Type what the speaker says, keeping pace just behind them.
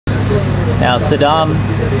Now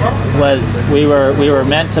we were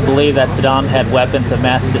meant to believe that Saddam had weapons of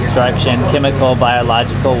mass destruction, chemical,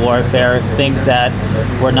 biological warfare, things that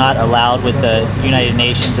were not allowed with the United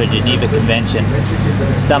Nations or Geneva Convention.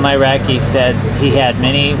 Some Iraqis said he had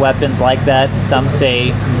many weapons like that. Some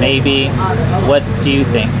say maybe. What do you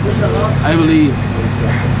think? I believe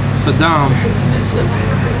Saddam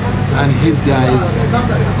and his guys,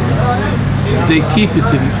 they keep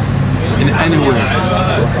it in anywhere,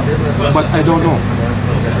 but I don't know.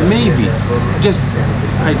 Maybe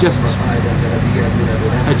I just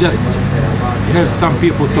heard some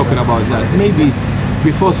people talking about that. Maybe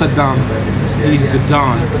before Saddam is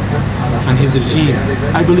gone and his regime,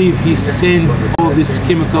 I believe he sent all this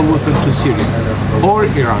chemical weapon to Syria or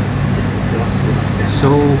Iran. So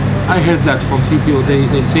I heard that from people.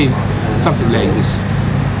 They say something like this.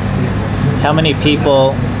 How many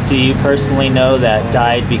people do you personally know that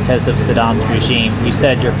died because of Saddam's regime? You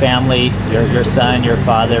said your family, your son, your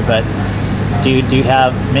father, but do you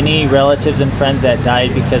have many relatives and friends that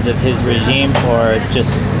died because of his regime, or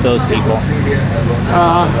just those people?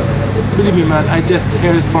 Believe me, man, I just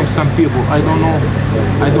heard from some people. I don't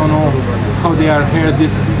know how they are heard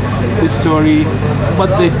this story, but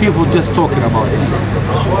the people just talking about it.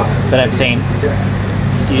 But I'm saying,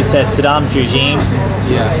 you said Saddam's regime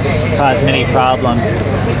caused many problems.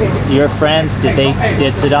 Your friends,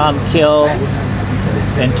 did Saddam kill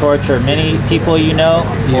and torture many people you know,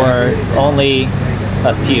 or only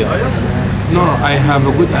a few? No, I have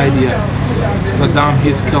a good idea. Saddam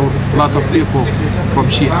has killed a lot of people from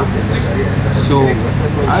Shia. So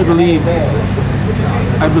I believe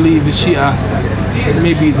the Shia,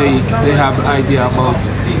 maybe they have idea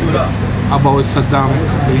about Saddam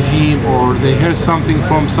regime, or they heard something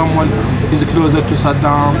from someone who's closer to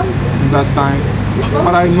Saddam in that time.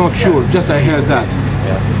 But I'm not sure, just I heard that.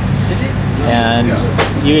 And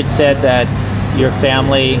you had said that your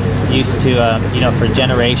family used to, for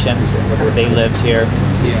generations, they lived here.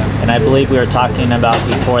 Yeah. And I believe we were talking about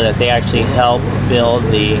before that they actually helped build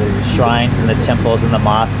the shrines and the temples and the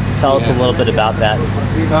mosque. Tell us a little bit about that.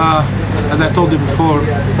 As I told you before,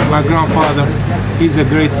 my grandfather, he's a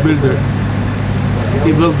great builder.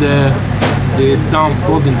 He built the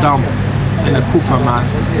golden dome in a Kufa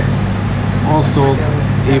mosque. Also,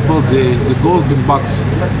 he built the golden box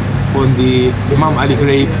on the Imam Ali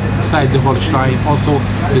grave beside the whole shrine. Also,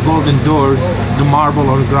 the golden doors, the marble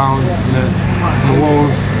on the ground, the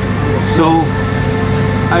walls. So,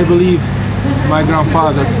 I believe my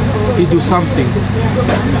grandfather, he do something.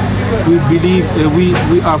 We believe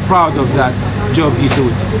we are proud of that job he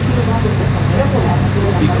did,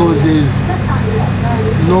 because there is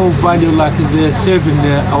no value like the serving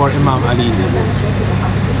our Imam Ali.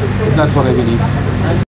 That's what I believe.